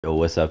Yo,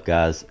 what's up,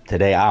 guys?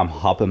 Today I'm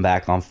hopping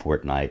back on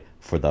Fortnite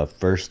for the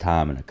first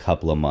time in a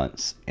couple of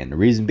months. And the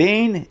reason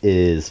being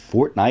is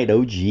Fortnite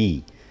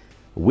OG,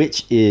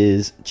 which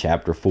is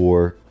Chapter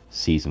 4,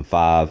 Season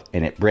 5.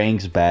 And it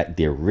brings back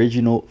the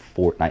original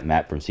Fortnite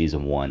map from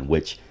Season 1,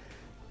 which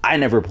I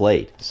never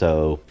played.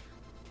 So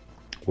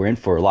we're in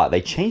for a lot. They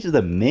changed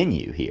the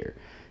menu here.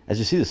 As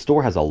you see, the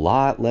store has a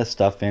lot less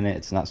stuff in it.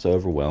 It's not so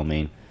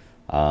overwhelming.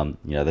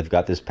 They've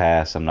got this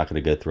pass. I'm not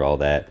going to go through all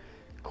that.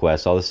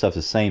 Quests, all this stuff's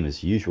the same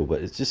as usual,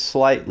 but it's just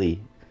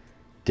slightly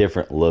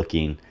different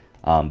looking.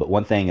 But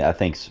one thing I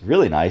think's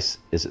really nice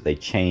is that they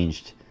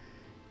changed.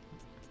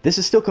 This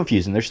is still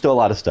confusing. There's still a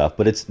lot of stuff,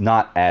 but it's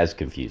not as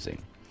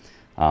confusing.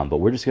 But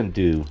we're just going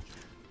to do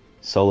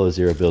solo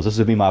zero builds. This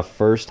will be my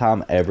first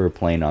time ever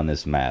playing on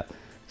this map.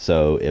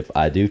 So if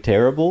I do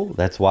terrible,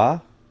 that's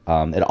why.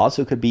 It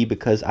also could be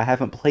because I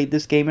haven't played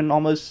this game in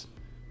almost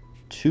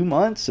 2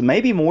 months,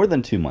 maybe more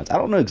than 2 months. I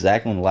don't know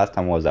exactly when the last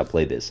time was I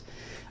played this.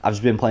 I've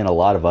just been playing a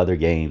lot of other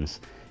games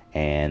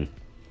and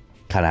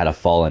kind of had a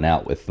falling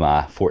out with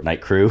my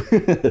Fortnite crew.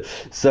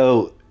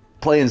 So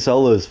playing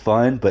solo is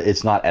fun, but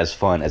it's not as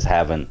fun as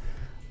having,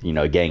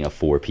 a gang of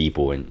 4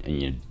 people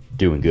and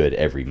doing good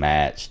every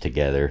match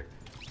together.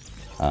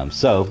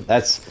 So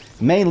that's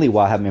mainly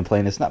why I haven't been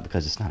playing this. Not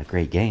because it's not a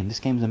great game. This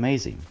game's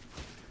amazing.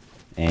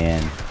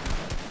 And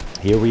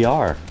here we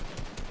are.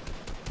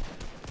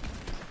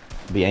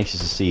 Be anxious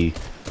to see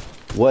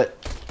what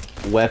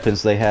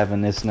weapons they have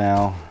in this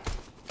now.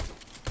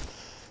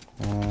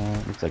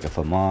 Looks like a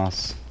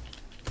FAMAS.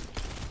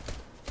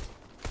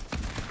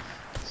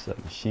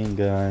 Submachine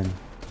gun.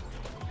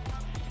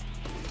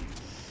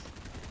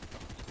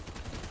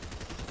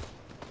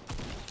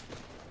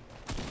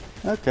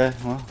 Okay,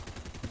 well,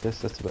 I guess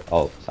that's about.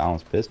 Oh,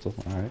 silenced pistol.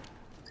 All right,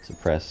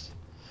 suppressed.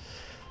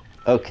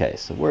 Okay,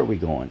 so where are we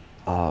going?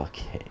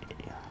 Okay.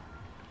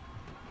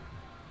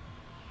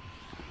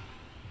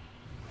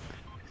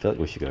 I feel like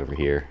we should go over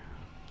here,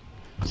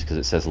 just because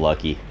it says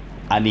lucky.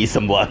 I need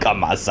some luck on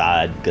my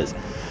side, because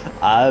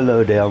I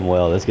know damn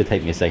well it's gonna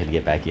take me a second to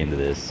get back into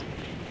this.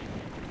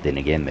 Then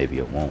again, maybe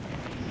it won't,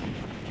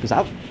 because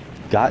I've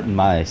gotten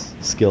my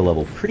skill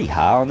level pretty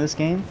high on this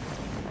game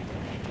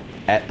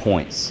at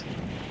points.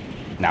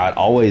 Now it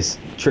always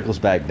trickles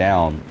back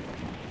down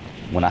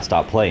when I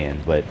stop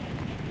playing, but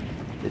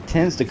it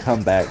tends to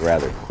come back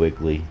rather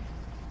quickly,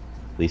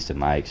 at least in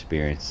my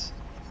experience.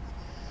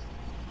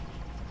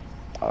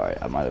 Alright,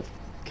 I might have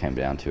came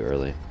down too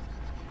early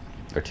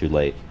or too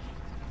late.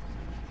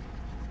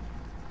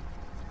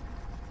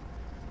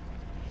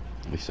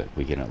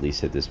 We can at least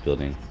hit this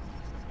building.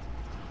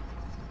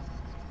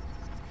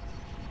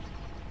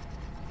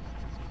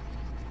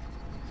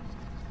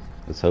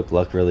 Let's hope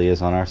luck really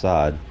is on our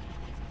side.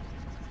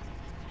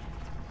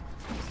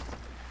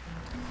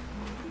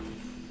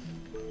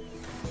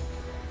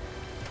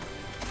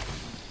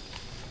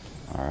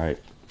 Alright,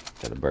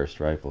 got a burst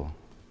rifle.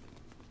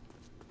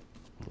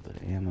 A little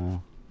bit of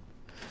ammo.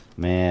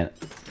 Man,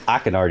 I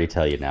can already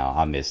tell you now,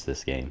 I miss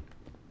this game.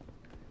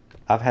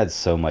 I've had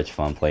so much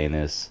fun playing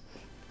this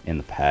in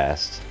the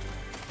past.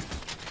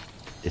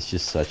 It's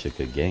just such a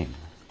good game.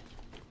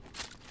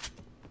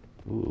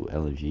 Ooh,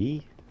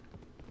 LMG.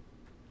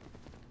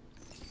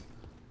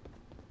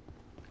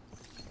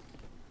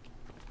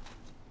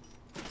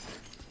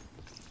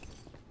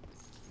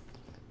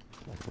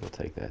 We'll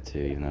take that too,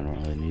 even though I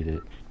don't really need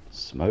it.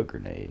 Smoke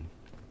grenade.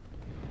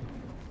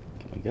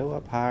 Can we go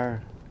up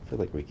higher? I feel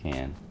like we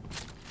can.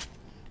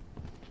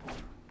 I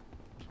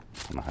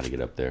don't know how to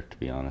get up there, to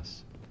be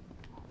honest.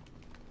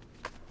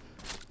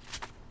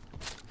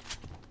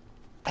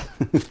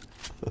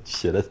 Oh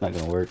shit, that's not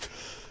gonna work.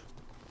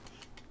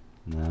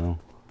 No.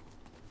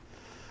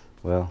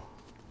 Well.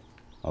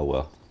 Oh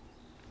well.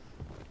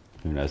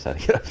 Who knows how to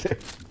get up there?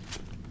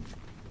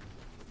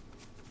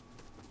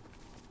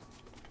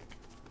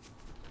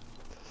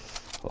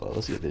 Hold on,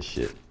 let's get this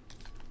shit.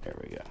 There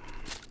we go.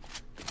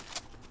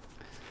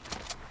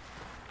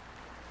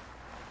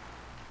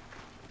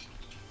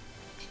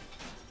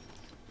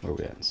 Where are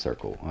we at in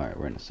circle? Alright,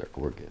 we're in a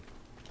circle, we're good.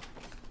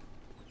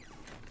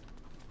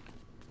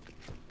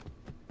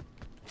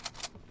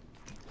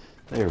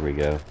 There we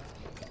go.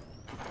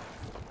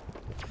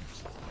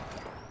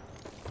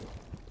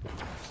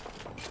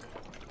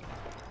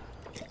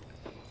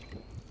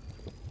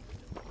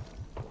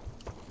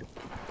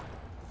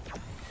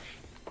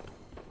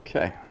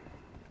 Okay.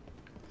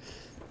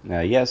 Now,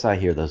 yes, I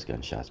hear those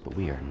gunshots, but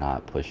we are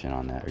not pushing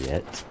on that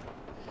yet.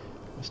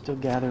 I'm still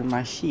gathering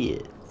my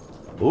shit.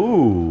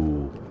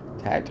 Ooh,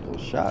 tactical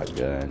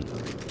shotgun.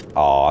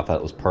 Oh, I thought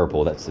it was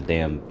purple. That's the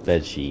damn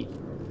bed sheet.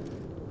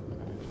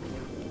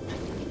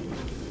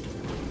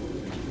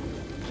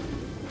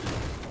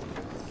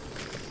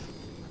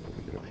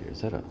 Get up here.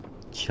 Is that a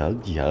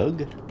chug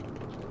jug?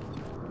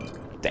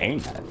 Dang,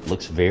 that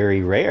looks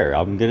very rare.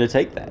 I'm gonna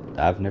take that.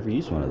 I've never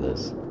used one of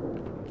those.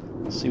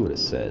 Let's see what it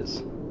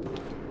says.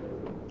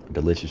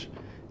 Delicious,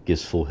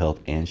 gives full health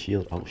and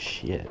shield. Oh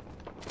shit,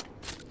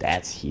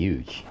 that's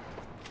huge.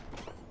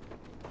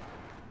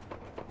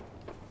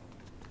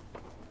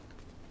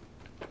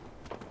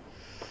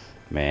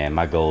 Man,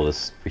 my goal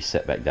is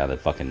reset back down to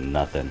fucking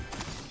nothing.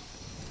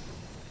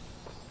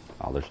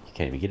 Oh, you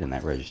can't even get in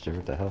that register.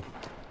 What the hell?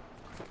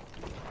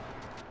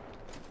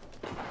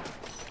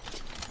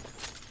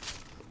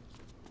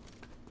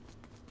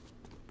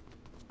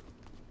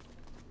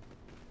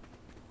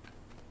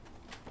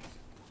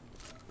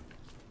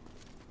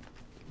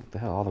 What the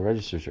hell? All the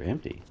registers are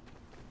empty.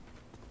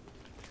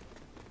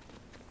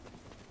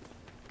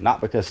 Not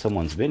because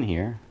someone's been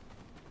here.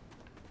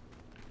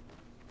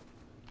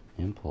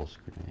 Impulse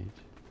grenades.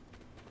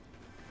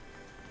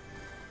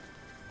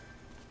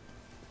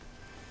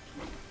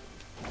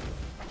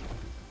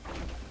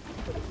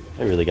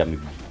 They really got me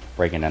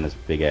breaking down this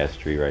big ass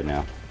tree right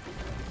now.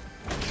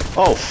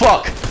 Oh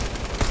fuck!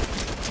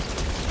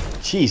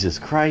 Jesus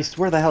Christ,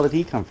 where the hell did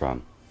he come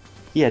from?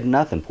 He had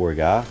nothing, poor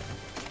guy.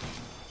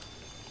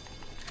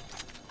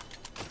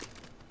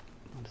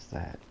 What is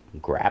that?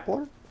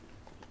 Grappler?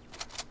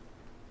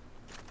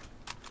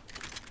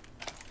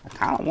 I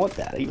kinda want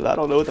that, even though I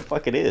don't know what the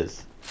fuck it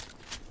is.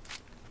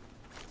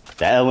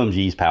 That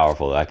LMG's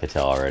powerful, I could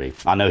tell already.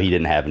 I know he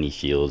didn't have any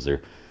shields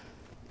or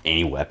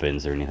any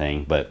weapons or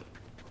anything, but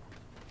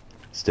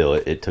still,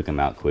 it took him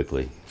out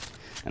quickly.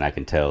 And I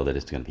can tell that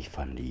it's going to be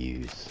fun to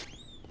use.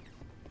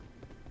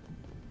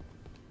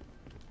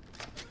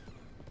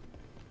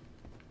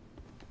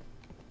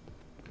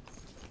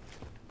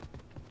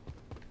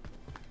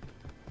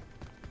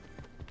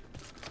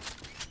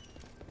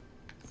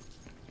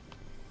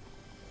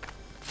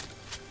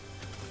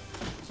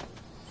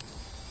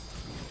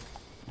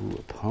 Ooh,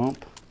 a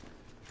pump.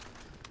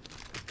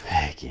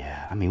 Heck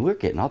yeah. I mean, we're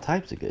getting all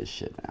types of good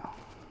shit now.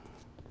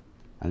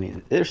 I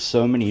mean, there's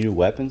so many new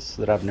weapons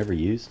that I've never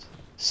used.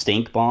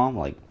 Stink bomb,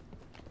 like,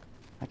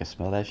 I can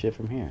smell that shit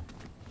from here.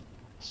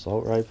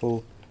 Assault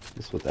rifle,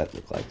 this is what that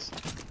looks like.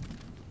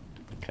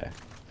 Okay,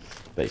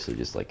 basically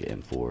just like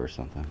an M4 or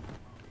something.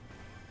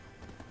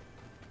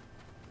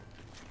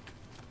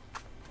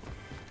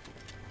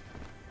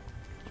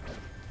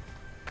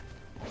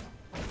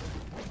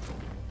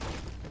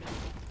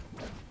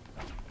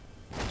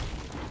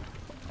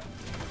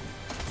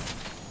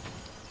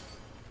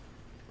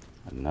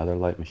 Another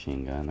light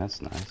machine gun,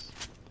 that's nice.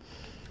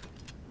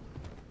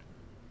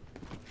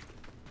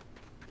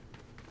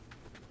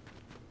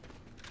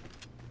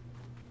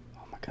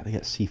 Oh my god, they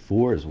got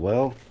C4 as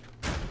well.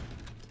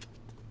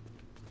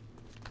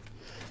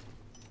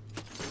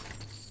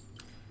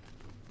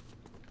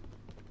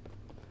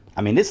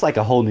 I mean, it's like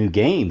a whole new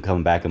game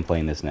coming back and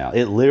playing this now.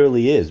 It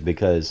literally is,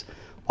 because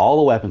all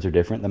the weapons are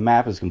different, the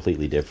map is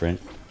completely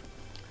different.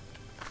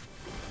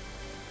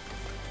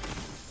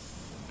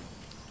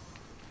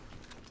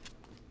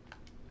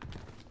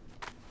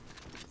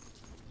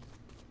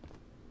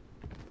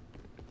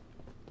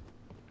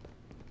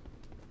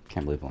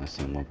 Can't believe I've only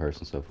seen one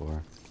person so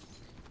far.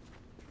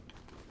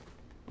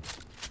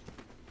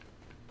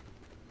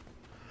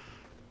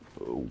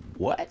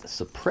 What?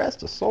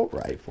 Suppressed assault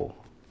rifle?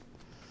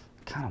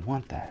 I kind of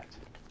want that.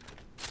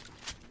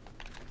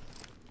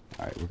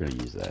 Alright, we're going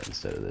to use that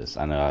instead of this.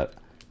 I know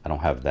I don't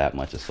have that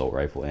much assault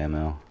rifle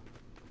ammo.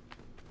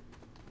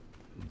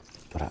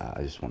 But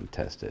I just want to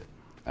test it.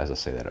 As I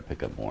say that, I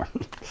pick up more.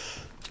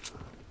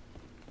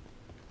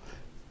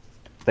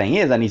 Thing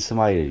is, I need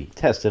somebody to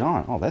test it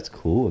on. Oh, that's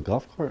cool. A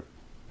golf cart.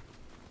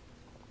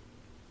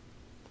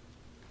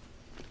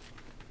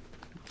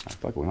 Oh,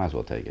 fuck, we might as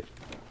well take it.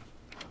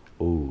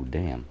 Oh,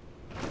 damn.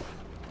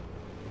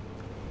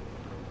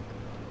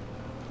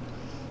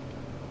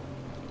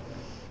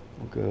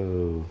 We'll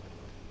go...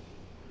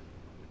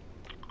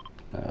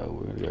 No,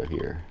 we're gonna go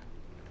here.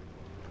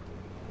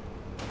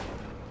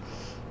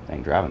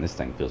 Dang, driving this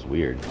thing feels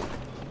weird.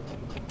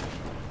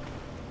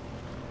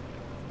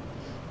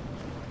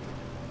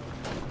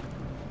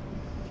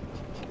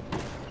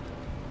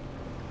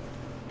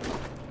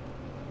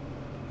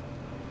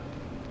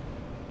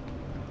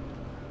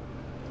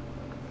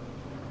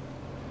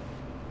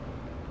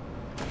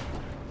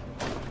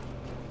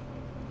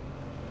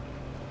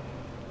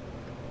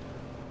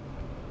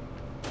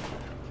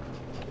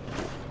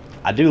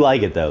 I do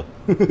like it though.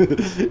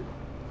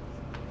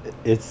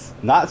 It's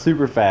not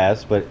super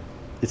fast, but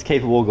it's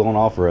capable of going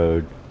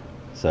off-road,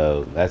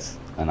 so that's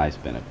a nice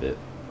benefit.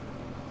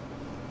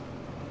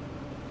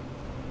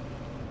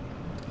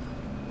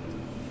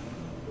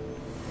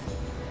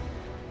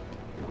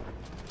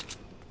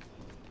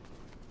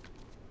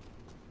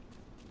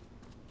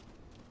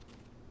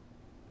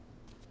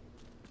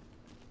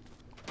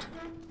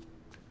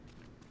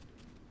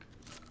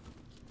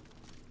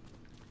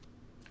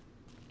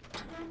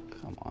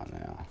 Come on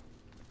now.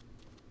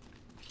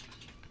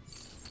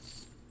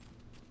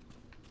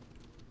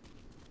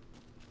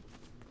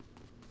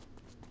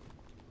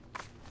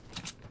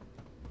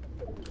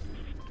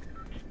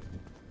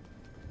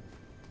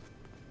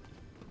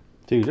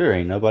 Dude, there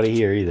ain't nobody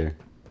here either.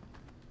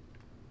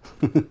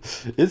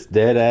 It's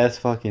dead ass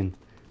fucking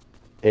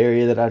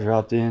area that I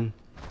dropped in.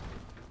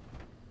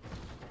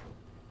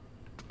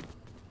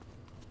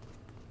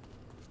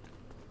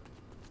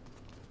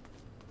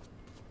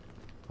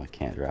 I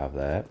can't drive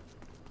that.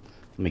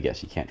 Let me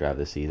guess, you can't drive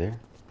this either.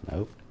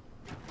 Nope.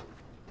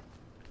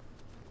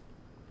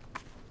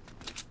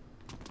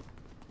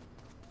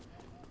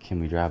 Can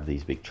we drive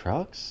these big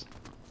trucks?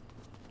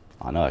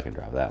 I know I can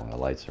drive that when the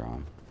lights are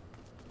on.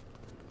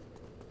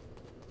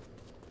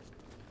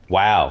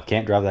 Wow,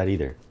 can't drive that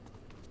either.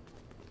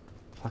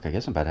 Fuck, I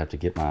guess I'm about to have to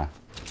get my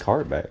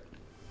cart back.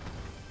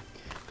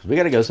 Because we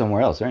gotta go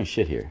somewhere else. There ain't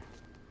shit here.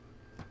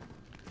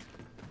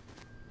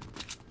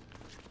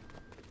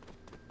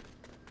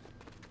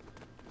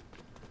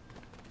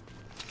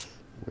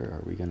 Where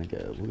are we gonna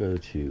go? We'll go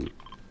to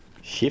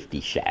Shifty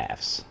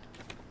Shafts.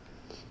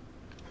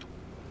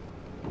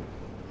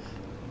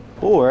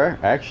 Or,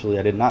 actually,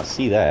 I did not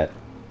see that.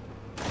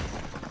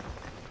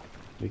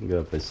 We can go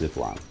up this zip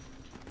line.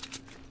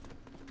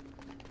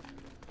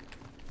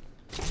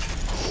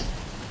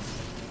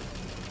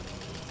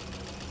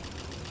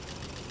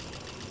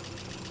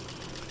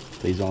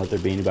 Please don't let there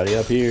be anybody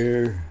up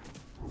here.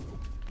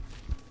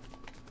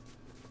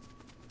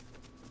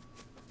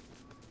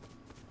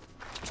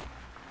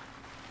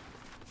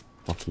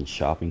 Fucking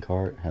shopping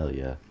cart? Hell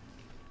yeah.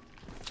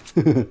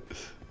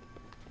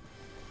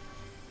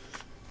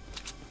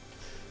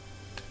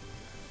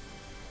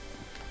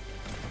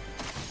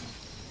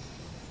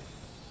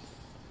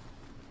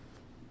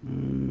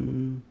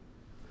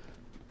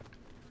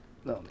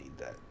 Don't need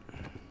that.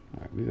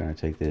 Alright, we're gonna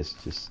take this,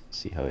 just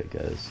see how it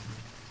goes.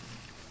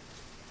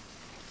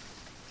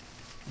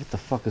 What the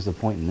fuck is the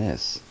point in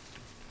this?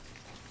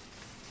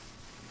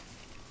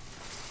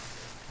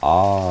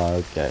 Ah,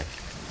 okay.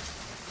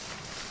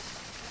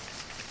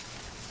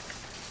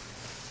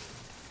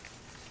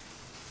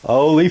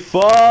 Holy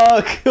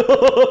fuck!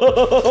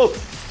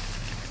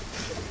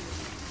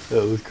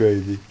 That was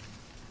crazy.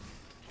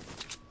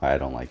 I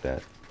don't like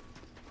that.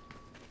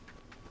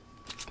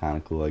 Kind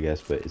of cool, I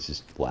guess, but it's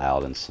just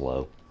loud and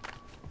slow.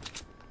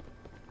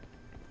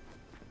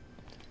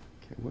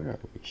 Okay, where are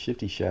we?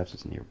 Shifty Shafts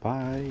is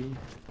nearby.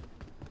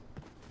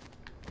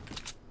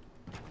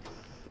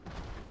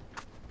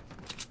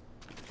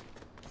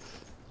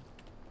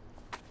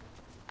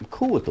 I'm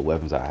cool with the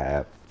weapons I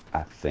have,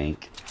 I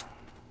think.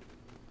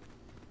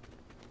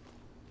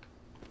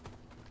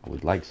 I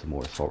would like some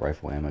more assault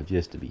rifle ammo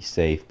just to be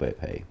safe, but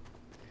hey,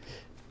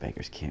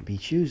 beggars can't be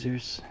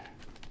choosers.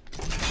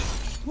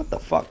 What the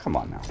fuck? Come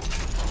on now.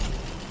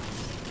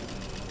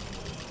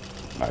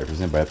 Alright, if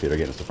there's anybody up here, they're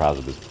getting a surprise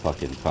with this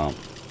fucking pump.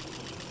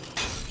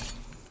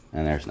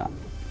 And there's not.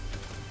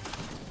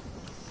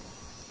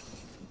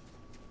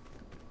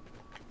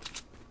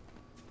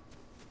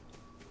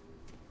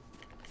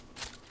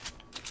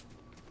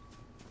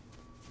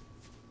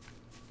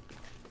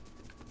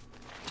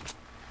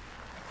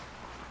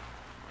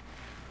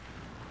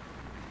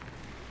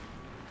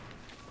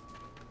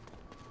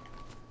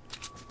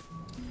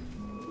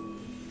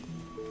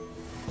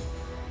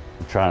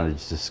 Trying to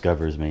just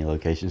discover as many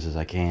locations as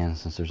I can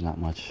since there's not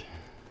much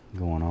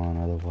going on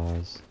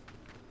otherwise.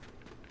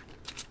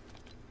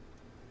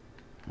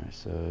 Alright,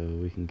 so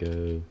we can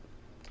go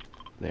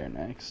there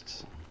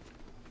next.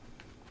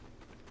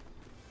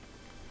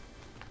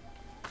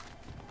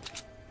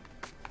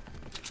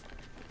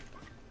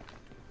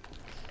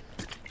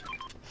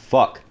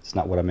 Fuck! It's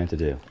not what I meant to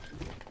do.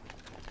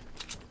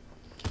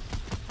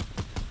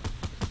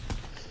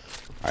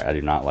 Alright, I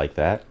do not like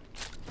that.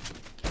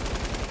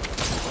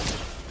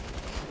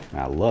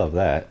 I love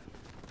that.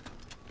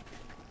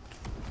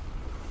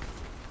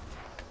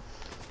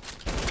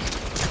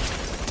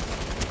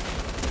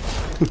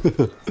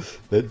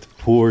 That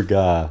poor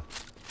guy.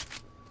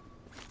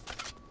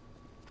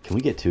 Can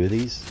we get 2 of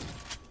these?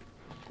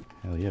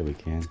 Hell yeah, we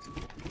can.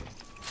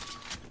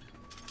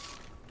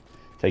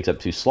 Takes up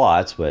 2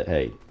 slots, but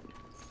hey,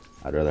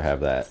 I'd rather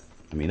have that.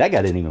 I mean, that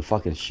guy didn't even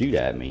fucking shoot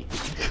at me.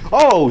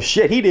 Oh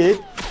shit, he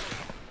did.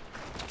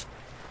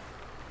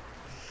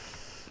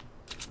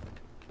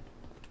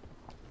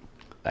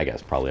 That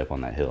guy's probably up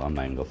on that hill. I'm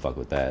not even gonna fuck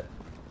with that.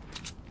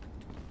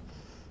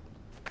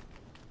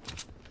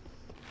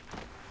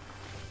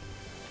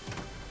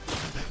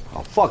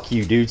 Oh, fuck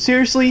you, dude.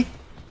 Seriously?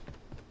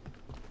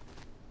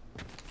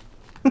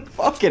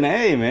 Fucking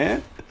A,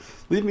 man.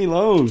 Leave me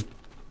alone.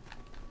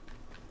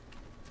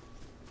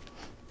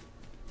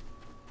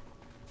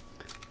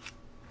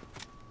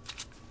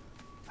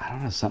 I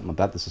don't know, something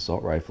about this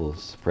assault rifle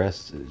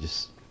suppressed.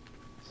 It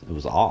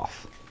was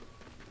off.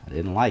 I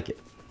didn't like it.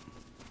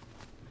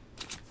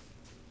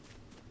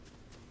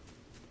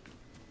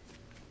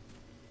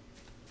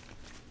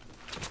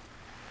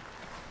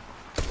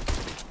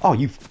 Oh,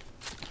 you...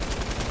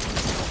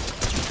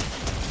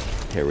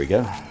 Here we go.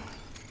 I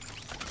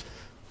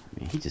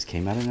mean, he just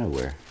came out of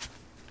nowhere.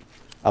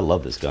 I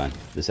love this gun.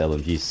 This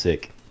LMG's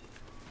sick.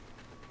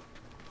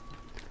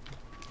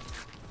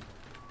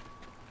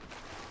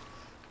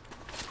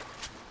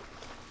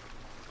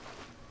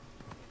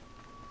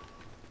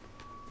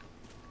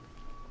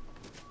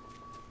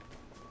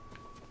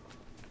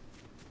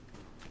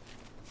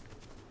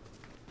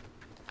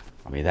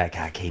 I mean, that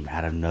guy came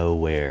out of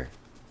nowhere.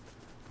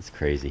 It's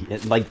crazy.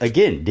 It, like,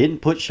 again, didn't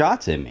put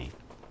shots in me.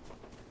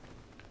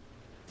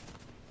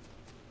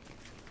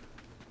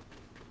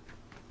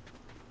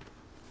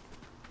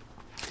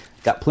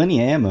 Got plenty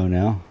of ammo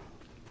now.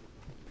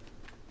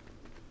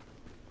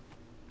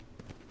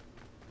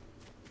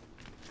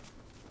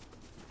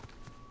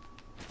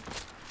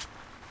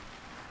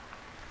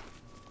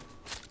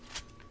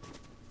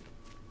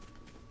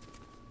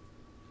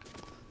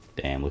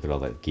 Damn, look at all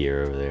that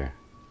gear over there.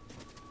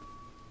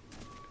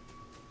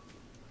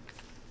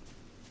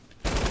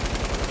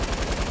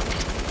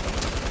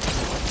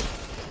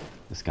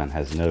 This gun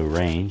has no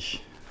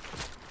range.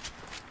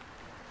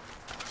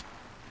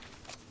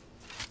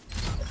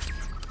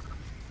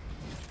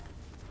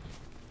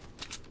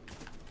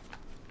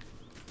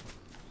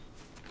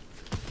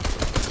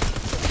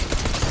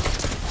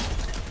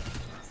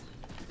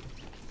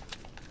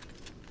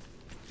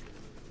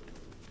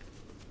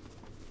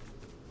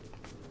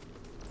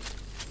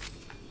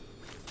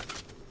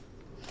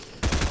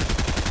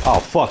 Oh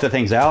fuck, that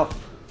thing's out.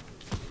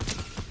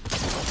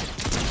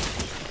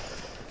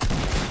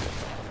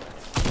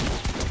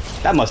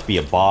 That must be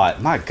a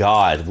bot. My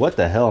god, what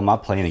the hell am I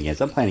playing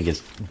against? I'm playing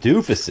against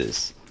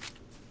doofuses.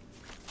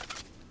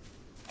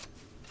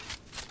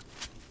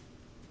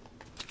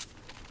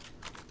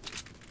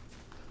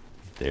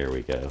 There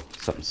we go.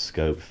 Something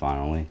scoped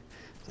finally.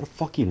 Is that a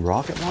fucking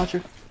rocket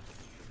launcher?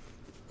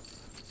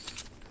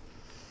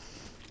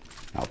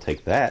 I'll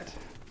take that.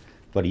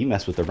 Buddy, you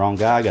messed with the wrong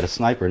guy. I got a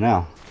sniper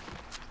now.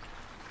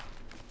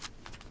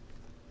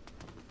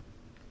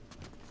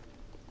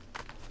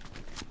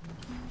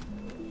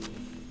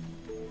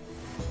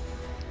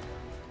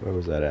 Where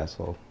was that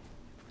asshole?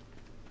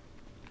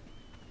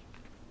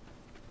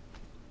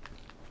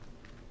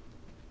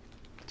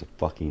 It's a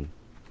fucking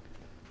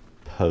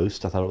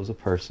post. I thought it was a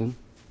person.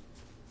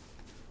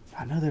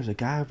 I know there's a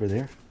guy over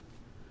there.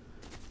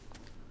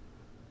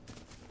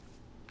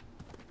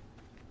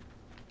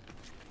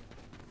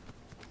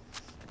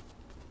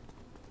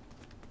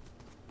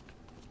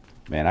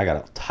 Man, I got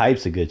all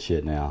types of good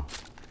shit now.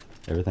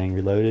 Everything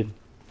reloaded.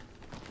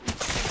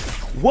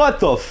 What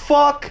the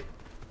fuck?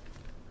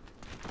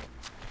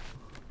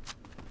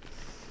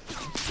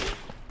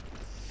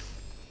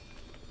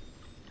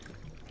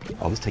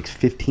 Oh, this takes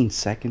 15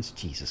 seconds?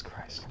 Jesus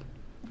Christ.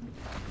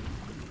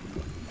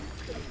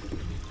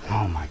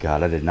 Oh my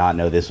god, I did not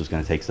know this was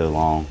going to take so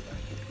long.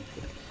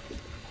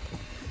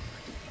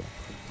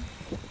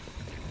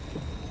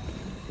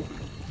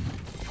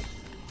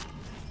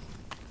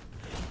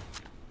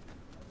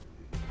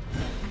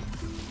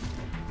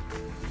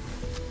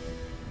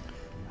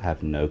 I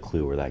have no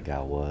clue where that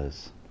guy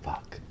was.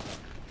 Fuck.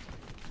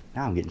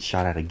 Now I'm getting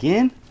shot at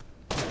again?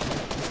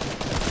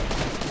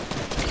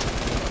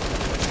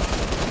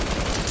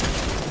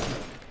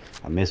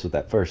 I missed with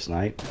that first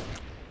snipe.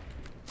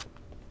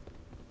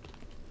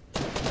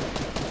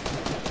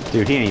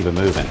 Dude, he ain't even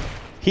moving.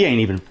 He ain't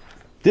even...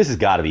 This has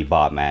got to be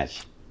bot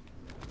match.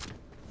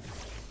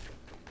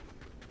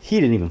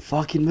 He didn't even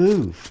fucking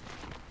move.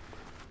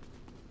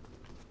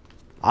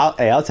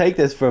 I'll take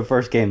this for a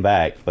first game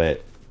back,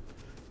 but...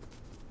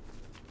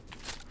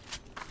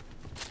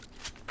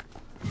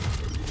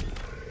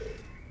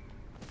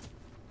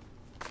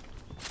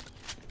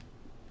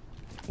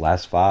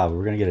 Last 5.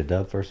 We're going to get a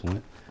dub first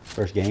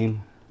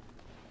game.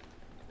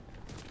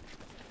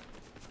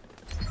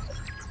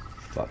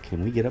 Fuck,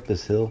 can we get up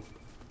this hill?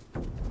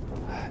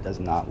 It does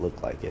not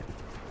look like it.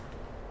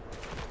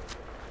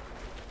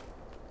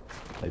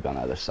 Maybe on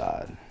the other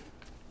side.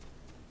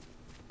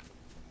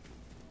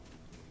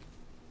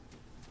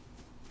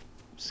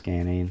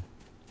 Scanning.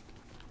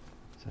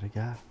 Is that a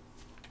guy?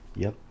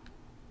 Yep.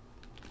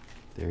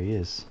 There he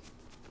is.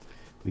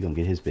 We gonna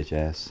get his bitch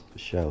ass for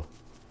show.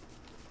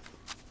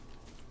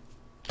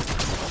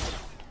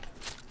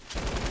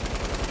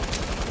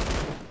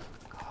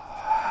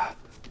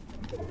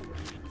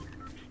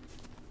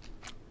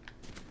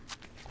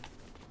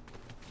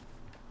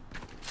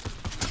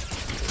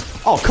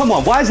 Oh, come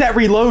on. Why is that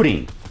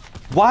reloading?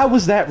 Why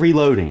was that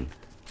reloading?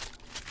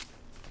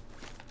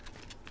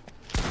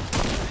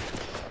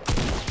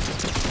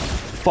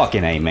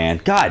 Fucking A,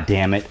 man. God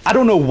damn it. I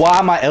don't know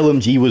why my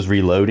LMG was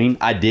reloading.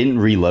 I didn't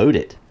reload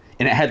it.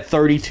 And it had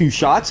 32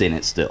 shots in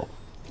it still.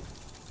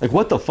 Like,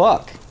 what the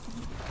fuck?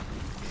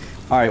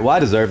 Alright, well, I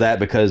deserve that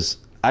because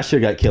I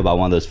should have got killed by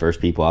one of those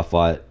first people I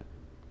fought.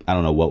 I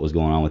don't know what was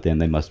going on with them.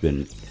 They must have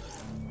been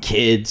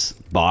kids,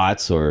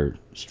 bots, or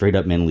straight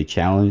up mentally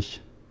challenged.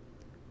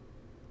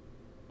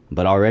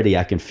 But already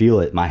I can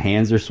feel it. My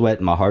hands are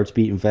sweating. My heart's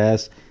beating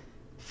fast.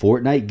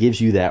 Fortnite gives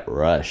you that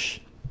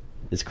rush.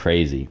 It's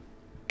crazy.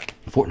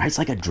 Fortnite's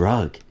like a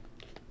drug.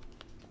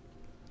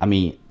 I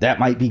mean, that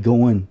might be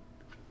going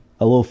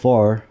a little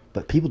far,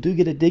 but people do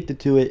get addicted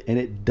to it, and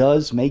it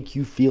does make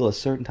you feel a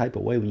certain type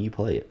of way when you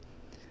play it.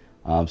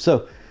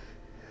 So,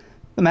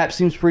 the map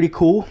seems pretty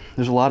cool.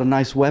 There's a lot of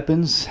nice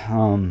weapons.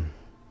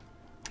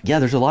 Yeah,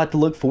 there's a lot to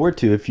look forward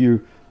to if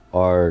you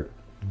are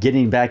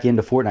getting back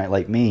into Fortnite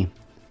like me.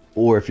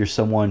 Or if you're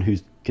someone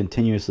who's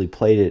continuously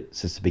played it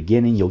since the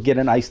beginning, you'll get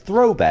a nice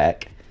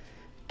throwback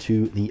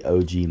to the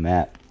OG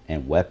map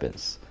and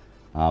weapons.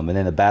 And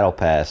then the Battle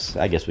Pass,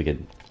 I guess we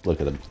could look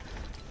at the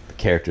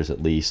characters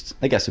at least.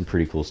 They got some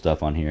pretty cool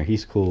stuff on here.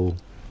 He's cool.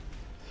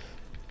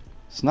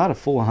 It's not a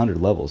full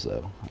 100 levels,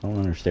 though. I don't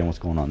understand what's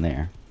going on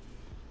there.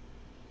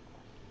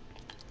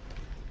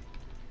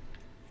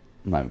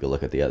 I'm not even going to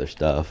look at the other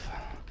stuff.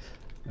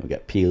 We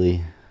got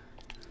Peely.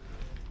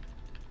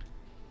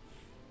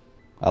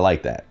 I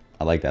like that.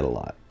 I like that a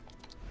lot.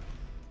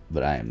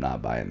 but I am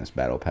not buying this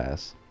battle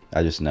pass.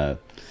 I just know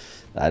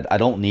I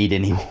don't need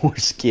any more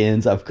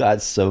skins. I've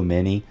got so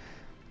many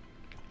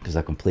because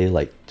I completed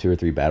like 2 or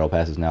 3 battle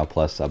passes now.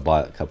 Plus, I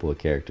bought a couple of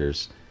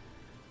characters,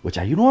 which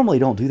I normally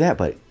don't do that.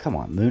 But come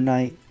on, Moon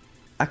Knight.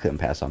 I couldn't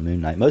pass on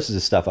Moon Knight. Most of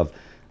the stuff I've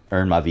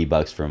earned my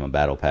V-Bucks from a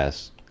battle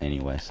pass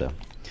anyway. So,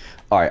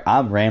 all right,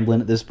 I'm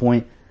rambling at this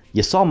point.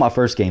 You saw my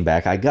first game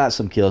back. I got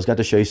some kills, got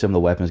to show you some of the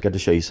weapons, got to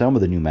show you some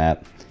of the new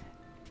map,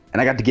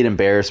 and I got to get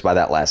embarrassed by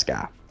that last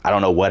guy. I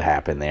don't know what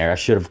happened there. I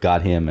should have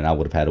got him, and I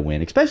would have had a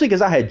win, especially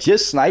because I had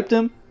just sniped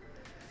him.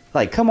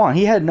 Like, come on,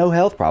 he had no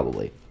health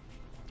probably.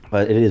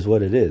 But it is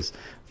what it is.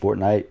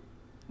 Fortnite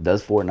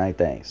does Fortnite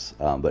things.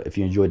 But if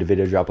you enjoyed the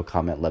video, drop a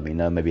comment, let me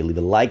know. Maybe leave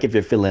a like if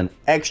you're feeling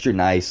extra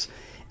nice.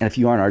 And if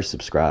you aren't already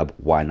subscribed,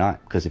 why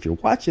not? Because if you're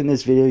watching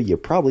this video, you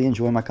probably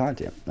enjoy my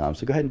content.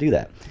 So go ahead and do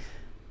that.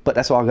 But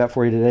that's all I got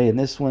for you today in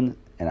this one,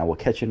 and I will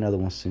catch you another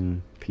one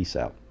soon. Peace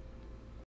out.